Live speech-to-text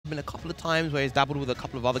been a couple of times where he's dabbled with a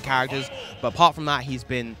couple of other characters, but apart from that, he's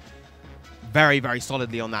been very, very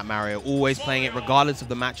solidly on that Mario, always playing it regardless of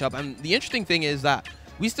the matchup. And the interesting thing is that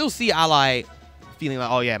we still see Ally feeling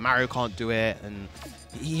like, oh yeah, Mario can't do it, and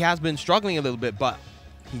he has been struggling a little bit, but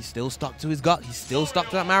he's still stuck to his gut. He's still stuck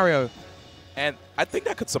to that Mario. And I think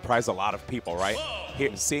that could surprise a lot of people, right?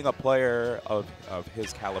 Here, seeing a player of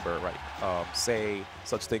his caliber, right, say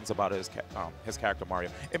such things about his character Mario,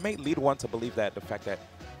 it may lead one to believe that the fact that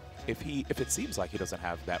if it seems like he doesn't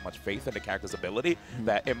have that much faith in the character's ability,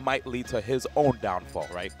 that it might lead to his own downfall,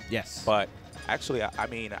 right? Yes. But actually, I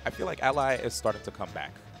mean, I feel like Ally is starting to come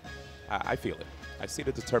back. I feel it. I see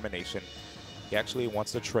the determination. He actually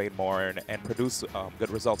wants to train more and produce good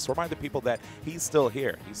results to remind the people that he's still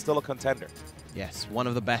here. He's still a contender. Yes, one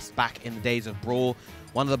of the best back in the days of Brawl,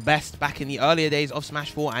 one of the best back in the earlier days of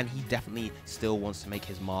Smash 4, and he definitely still wants to make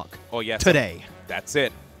his mark today. That's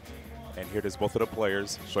it. And here it is, both of the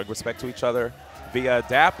players showing respect to each other via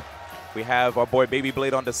DAP. We have our boy Baby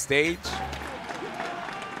Blade on the stage.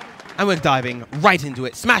 And we're diving right into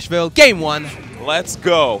it. Smashville, game 1. Let's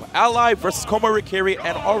go. Ally versus Komorikiri,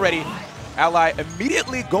 and already Ally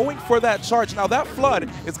immediately going for that charge. Now that flood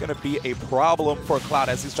is going to be a problem for Cloud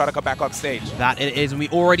as he's trying to come back on stage. That it is, and we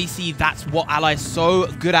already see that's what Ally is so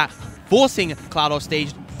good at, forcing Cloud off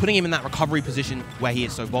stage, putting him in that recovery position where he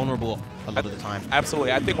is so vulnerable a lot of the time.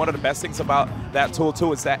 Absolutely. I think one of the best things about that tool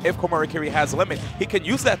too is that if Komorikiri has a limit, he can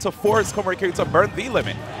use that to force Komorikiri to burn the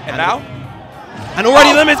limit. And now? And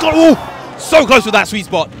already limit's gone. Ooh, so close with that sweet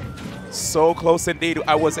spot. So close indeed.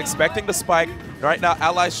 I was expecting the spike. Right now,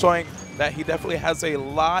 Ally's showing that he definitely has a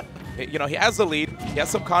lot. You know, he has the lead. He has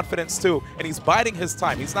some confidence too, and he's biding his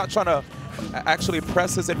time. He's not trying to actually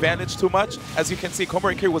press his advantage too much. As you can see,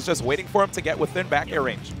 Komorikiri was just waiting for him to get within back air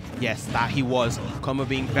range. Yes, that he was. Komo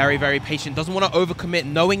being very, very patient. Doesn't want to overcommit,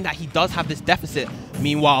 knowing that he does have this deficit.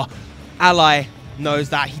 Meanwhile, Ally knows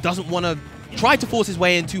that he doesn't want to try to force his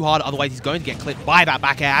way in too hard, otherwise he's going to get clipped by that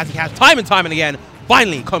back air, as he has time and time and again.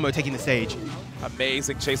 Finally, Komo taking the stage.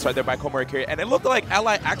 Amazing chase right there by Komorikiri, and it looked like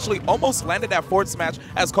Ally actually almost landed that forward smash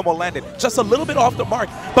as Komo landed, just a little bit off the mark.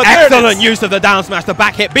 But excellent use of the down smash, the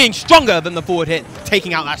back hit being stronger than the forward hit,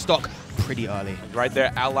 taking out that stock pretty early. Right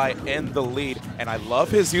there, Ally in the lead, and I love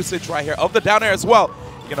his usage right here of the down air as well.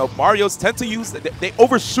 You know, Marios tend to use, they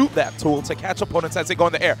overshoot that tool to catch opponents as they go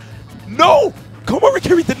in the air. No!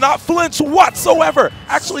 Komorikiri did not flinch whatsoever.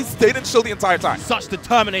 Actually stayed in shield the entire time. Such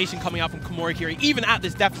determination coming out from Komorikiri. Even at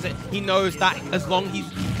this deficit, he knows that as long as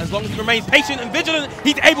he remains patient and vigilant,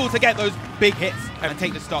 he's able to get those big hits and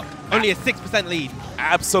take the stock. Only a 6% lead.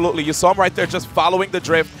 Absolutely. You saw him right there just following the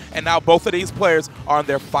drift, and now both of these players are on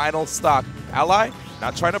their final stock. Ally,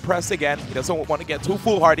 not trying to press again. He doesn't want to get too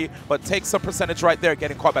foolhardy, but takes some percentage right there,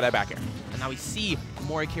 getting caught by that back air. And now we see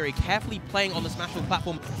Komorikiri carefully playing on the Smashville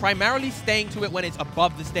platform, primarily staying to it when it's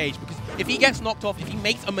above the stage, because if he gets knocked off, if he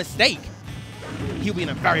makes a mistake, he'll be in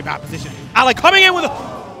a very bad position. Ally coming in with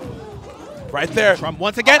a... Right there. Trump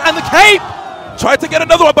once again, and the cape! Tried to get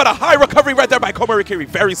another one, but a high recovery right there by Komorikiri.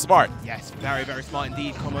 Very smart. Yes, very, very smart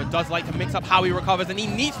indeed. Komo does like to mix up how he recovers, and he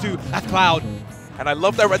needs to as Cloud. And I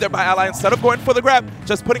love that right there by Ally. Instead of going for the grab,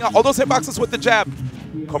 just putting out all those hitboxes with the jab.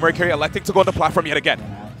 Komorikiri electing to go on the platform yet again.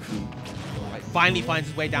 Right, finally finds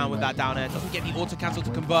his way down with that down air. Doesn't get the auto cancel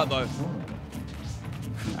to convert though.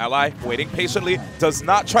 Ally waiting patiently, does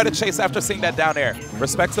not try to chase after seeing that down air.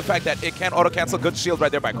 Respects the fact that it can auto cancel. Good shield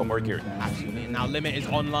right there by Komorikiri. Absolutely. And now Limit is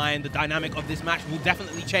online. The dynamic of this match will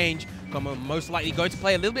definitely change. Komo most likely going to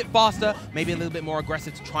play a little bit faster, maybe a little bit more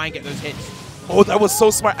aggressive to try and get those hits. Oh, that was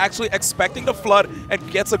so smart. Actually expecting the flood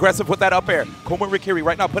and gets aggressive with that up air. Komorikiri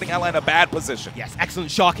right now putting Ally in a bad position. Yes,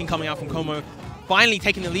 excellent sharking coming out from Komo. Finally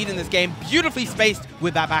taking the lead in this game. Beautifully spaced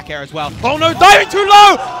with that back air as well. Oh no, diving too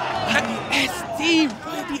low! And the SD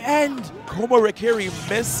right at the end. Komorikiri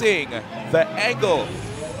missing the angle.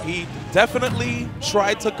 He definitely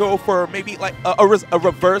tried to go for maybe like a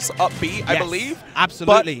reverse up B, I believe.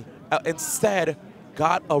 Absolutely. But instead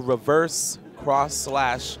got a reverse cross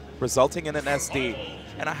slash, resulting in an SD.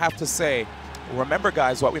 And I have to say, remember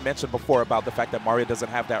guys what we mentioned before about the fact that Mario doesn't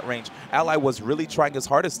have that range. Ally was really trying his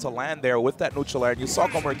hardest to land there with that neutral air, and you saw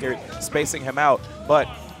Komorikiri spacing him out. But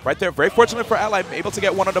right there, very fortunate for Ally, able to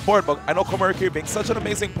get one on the board, but I know Komorikiri being such an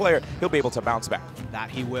amazing player, he'll be able to bounce back.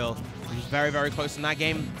 That he will. He was very, very close in that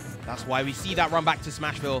game. That's why we see that run back to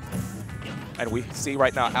Smashville. And we see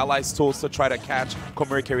right now Ally's tools to try to catch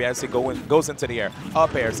Komorikiri as he goes into the air.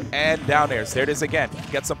 Up airs and down airs. There it is again.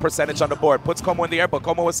 Gets some percentage on the board. Puts Komo in the air, but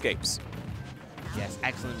Komo escapes. Yes,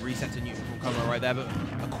 excellent reset to neutral from Komo right there. But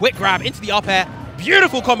a quick grab into the up air.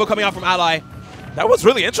 Beautiful combo coming out from Ally. That was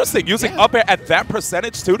really interesting, using up air at that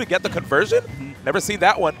percentage too to get the conversion. Never seen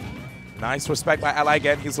that one. Nice respect by Ally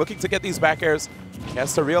again. He's looking to get these back airs. He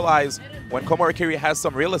has to realize when Komorikiri has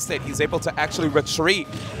some real estate, he's able to actually retreat.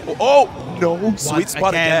 Oh, no. Sweet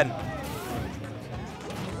spot again.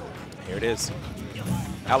 Here it is.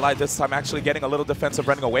 Ally this time actually getting a little defensive,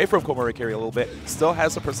 running away from Komorikiri a little bit. Still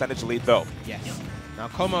has a percentage lead, though. Yes. Now,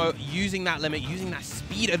 Komo using that limit, using that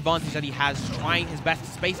speed advantage that he has, trying his best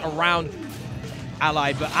to space around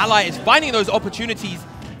Ally. But Ally is finding those opportunities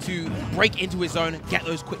to break into his zone, get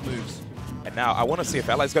those quick moves. And now I want to see if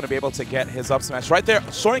Ally's going to be able to get his up smash right there,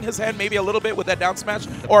 showing his hand maybe a little bit with that down smash,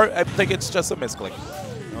 or I think it's just a misclick.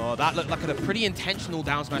 Oh, that looked like a pretty intentional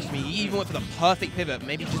down smash to me. He even went for the perfect pivot,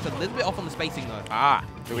 maybe just a little bit off on the spacing though. Ah,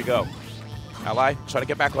 here we go. Ally trying to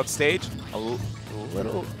get back on stage, a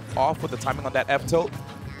little off with the timing on that F tilt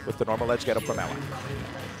with the normal edge get up from Ally.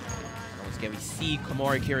 Once again, we see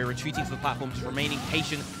Komorikiri retreating to the platform, just remaining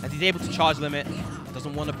patient as he's able to charge limit.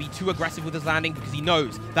 Doesn't want to be too aggressive with his landing because he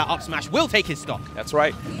knows that up smash will take his stock. That's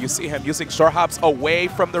right. You see him using short hops away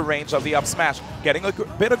from the range of the up smash. Getting a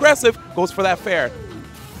bit aggressive, goes for that fair.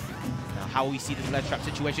 Now, how will we see this ledge trap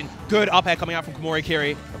situation? Good up air coming out from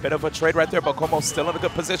Komorikiri. A bit of a trade right there, but Komo's still in a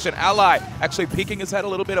good position. Ally actually peeking his head a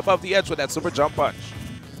little bit above the edge with that super jump punch.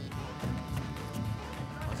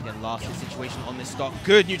 Again, last hit situation on this stock.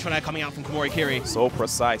 Good neutral air coming out from Komorikiri. So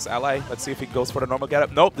precise. Ally, let's see if he goes for the normal get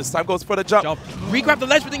up. Nope, this time goes for the jump. Re-grab the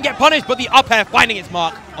ledge but didn't get punished, but the up air finding its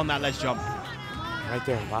mark on that ledge jump. Right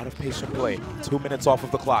there, a lot of patient play. 2 minutes off of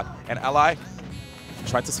the clock. And Ally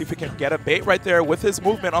trying to see if he can get a bait right there with his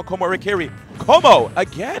movement on Komorikiri. Komo,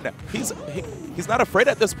 again, he's not afraid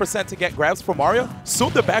at this percent to get grabs from Mario.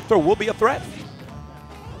 Soon the back throw will be a threat.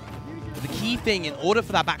 But the key thing, in order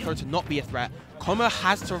for that back throw to not be a threat, Komo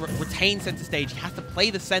has to retain center stage. He has to play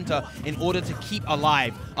the center in order to keep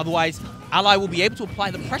alive. Otherwise, Ally will be able to apply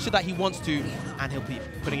the pressure that he wants to, and he'll be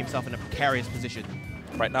putting himself in a precarious position.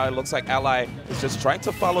 Right now, it looks like Ally is just trying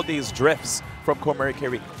to follow these drifts from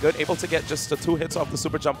Komorikiri. Good, able to get just the 2 hits off the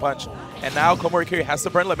super jump punch. And now Komorikiri has to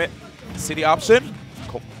burn limit. See the option?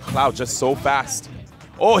 Cloud just so fast.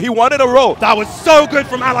 Oh, he wanted a roll. That was so good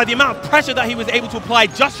from Ally. The amount of pressure that he was able to apply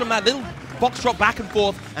just from that little box drop back and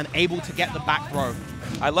forth and able to get the back throw.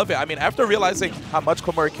 I love it. I mean, after realizing how much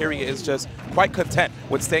Komorikiri is just quite content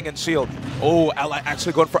with staying in shield. Oh, Ally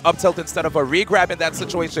actually going for up tilt instead of a re-grab in that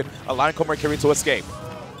situation, allowing Komorikiri to escape.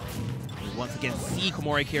 We once again see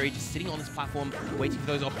Komorikiri just sitting on this platform, waiting for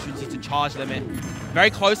those opportunities to charge limit. Very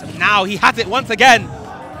close. Now he has it once again.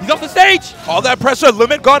 He's off the stage. All that pressure,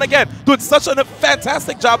 limit gone again. Doing such a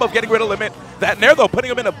fantastic job of getting rid of limit. That nair, though, putting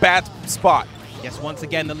him in a bad spot. Yes, once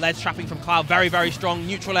again, the ledge trapping from Cloud, very, very strong.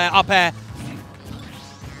 Neutral air, up air.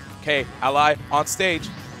 Okay, Ally on stage,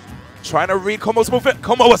 trying to read Komo's movement.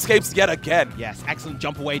 Komo escapes yet again. Yes, excellent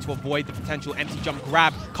jump away to avoid the potential empty jump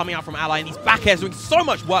grab coming out from Ally, and these back airs doing so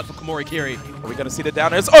much work for Komorikiri. Are we going to see the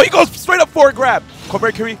down airs? Oh, he goes straight up for a grab.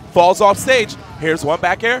 Komorikiri falls off stage. Here's one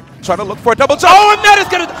back air, trying to look for a double jump. Oh, and that is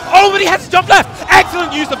going to... Oh, but he has to jump left.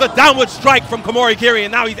 Excellent use of the downward strike from Komorikiri,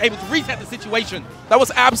 and now he's able to reset the situation. That was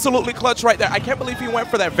absolutely clutch right there. I can't believe he went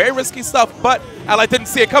for that very risky stuff, but Ally didn't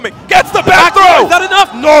see it coming. Gets the back throw! Is that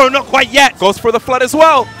enough? No, not quite yet. Goes for the flood as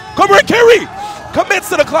well. Komorikiri commits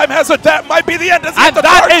to the climb hazard. That might be the end. And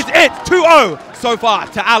that is it. 2-0 so far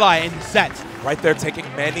to Ally in the set. Right there, taking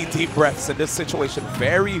many deep breaths in this situation.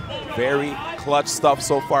 Very, very clutch stuff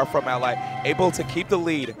so far from Ally. Able to keep the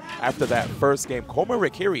lead after that first game.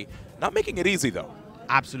 Komorikiri not making it easy, though.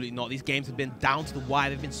 Absolutely not. These games have been down to the wire.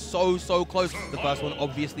 They've been so, so close. The first one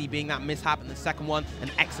obviously being that mishap, and the second one,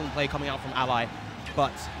 an excellent play coming out from Ally.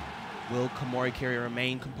 But will Komorikiri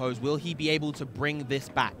remain composed? Will he be able to bring this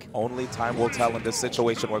back? Only time will tell in this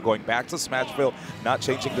situation. We're going back to Smashville, not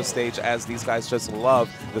changing the stage, as these guys just love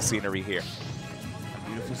the scenery here.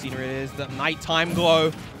 Beautiful scenery it is, the nighttime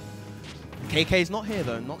glow. KK's not here,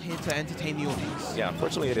 though. Not here to entertain the audience. Yeah,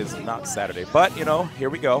 unfortunately, it is not Saturday. But, you know, here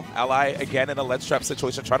we go. Ally, again, in a ledge trap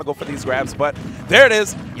situation, trying to go for these grabs. But there it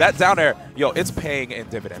is. Yes. That down air, yo, it's paying in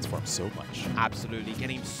dividends for him so much. Absolutely.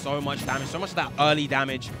 Getting so much damage, so much of that early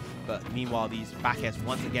damage. But meanwhile, these back airs,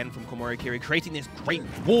 once again, from Komorikiri, creating this great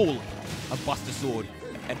wall of Buster Sword.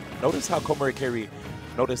 And notice how Komorikiri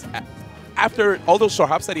noticed after all those short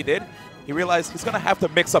hops that he did, he realized he's going to have to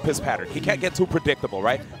mix up his pattern. He can't get too predictable,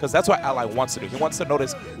 right? Because that's what Ally wants to do. He wants to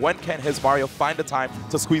notice when can his Mario find the time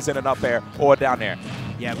to squeeze in an up air or a down air.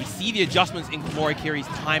 Yeah, we see the adjustments in Komorikiri's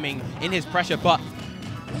timing, in his pressure, but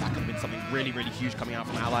that could have been something really, really huge coming out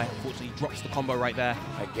from Ally. Unfortunately, drops the combo right there.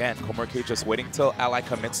 Again, Komorikiri just waiting till Ally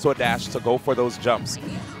commits to a dash to go for those jumps.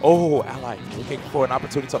 Oh, Ally looking for an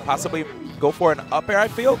opportunity to possibly go for an up air, I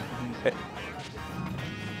feel.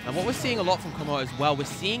 And what we're seeing a lot from Komo as well, we're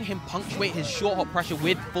seeing him punctuate his short hop pressure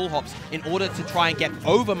with full hops in order to try and get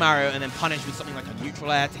over Mario and then punish with something like a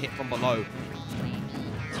neutral air to hit from below.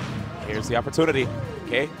 Here's the opportunity,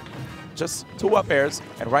 okay? Just 2 up airs,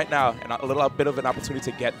 and right now, a little bit of an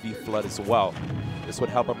opportunity to get the flood as well. This would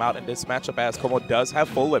help him out in this matchup as Komo does have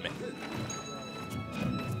full limit.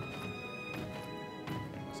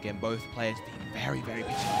 Again, both players being very, very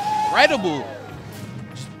patient. Incredible!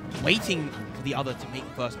 Just waiting for the other to make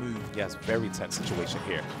the first move. Yes, very tense situation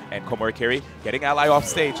here. And Komorikiri getting Ally off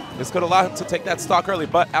stage. This could allow him to take that stock early,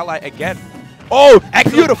 but Ally again. Oh,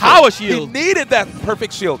 excellent beautiful power shield. He needed that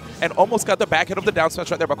perfect shield and almost got the back hit of the down smash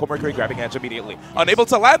right there by Komorikiri grabbing edge immediately. Unable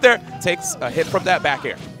to land there, takes a hit from that back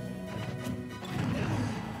air.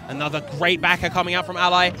 Another great back air coming out from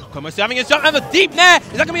Ally. Komo still having his jump and the deep nair.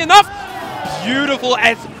 Is that going to be enough? Beautiful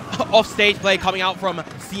off-stage play coming out from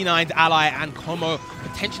C9's Ally, and Komo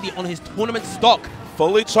potentially on his tournament stock.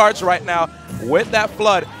 Fully charged right now with that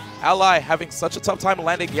flood. Ally having such a tough time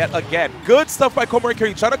landing yet again. Good stuff by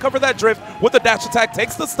Komorikiri, trying to cover that drift with the dash attack,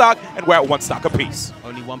 takes the stock, and we're at 1 stock apiece.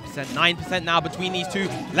 Only 1%, 9% now between these two.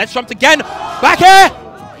 Let's jump again. Back air!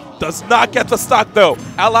 Does not get the stock though.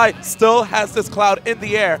 Ally still has this cloud in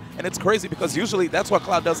the air, and it's crazy because usually that's what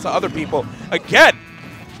cloud does to other people. Again,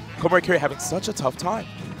 Komorikiri having such a tough time.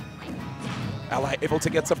 Ally able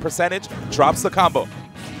to get some percentage, drops the combo.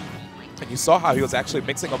 And you saw how he was actually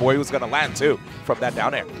mixing up where he was going to land too from that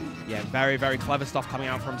down air. Yeah, very, very clever stuff coming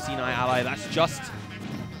out from C9 Ally. That's just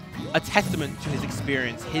a testament to his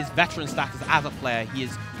experience, his veteran status as a player. He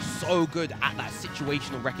is so good at that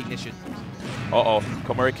situational recognition. Uh-oh,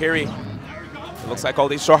 Komorikiri. It looks like all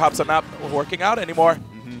these short hops are not working out anymore.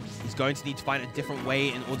 He's going to need to find a different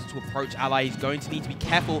way in order to approach Ally. He's going to need to be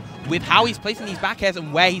careful with how he's placing these back airs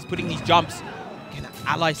and where he's putting these jumps. Again,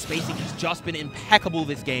 Ally's spacing has just been impeccable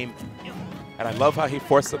this game. And I love how he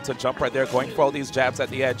forced him to jump right there, going for all these jabs at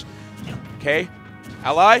the edge. Okay,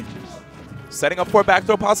 Ally setting up for a back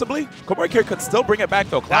throw possibly. Komorikiri could still bring it back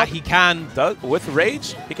though. Cloud, he can. With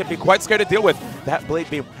rage, he can be quite scared to deal with. That blade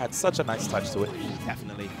beam had such a nice touch to it.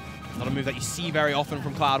 Definitely. Not a move that you see very often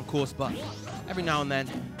from Cloud, of course, but every now and then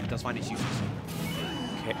it does find its uses.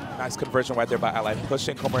 Okay, nice conversion right there by Ally,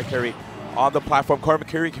 pushing Komorikiri on the platform.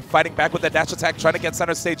 Komorikiri fighting back with that dash attack, trying to get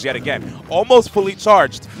center stage yet again. Almost fully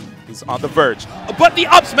charged. He's on the verge. But the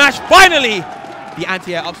up smash, finally! The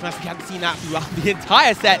anti-air up smash, we haven't seen that throughout the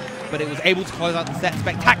entire set, but it was able to close out the set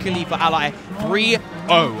spectacularly for Ally. 3-0.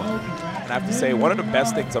 And I have to say, one of the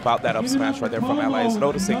best things about that up smash right there from Ally is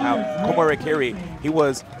noticing how Komorikiri, he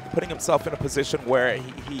was putting himself in a position where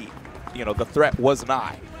he the threat was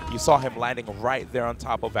nigh. You saw him landing right there on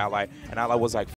top of Ally, and Ally was like,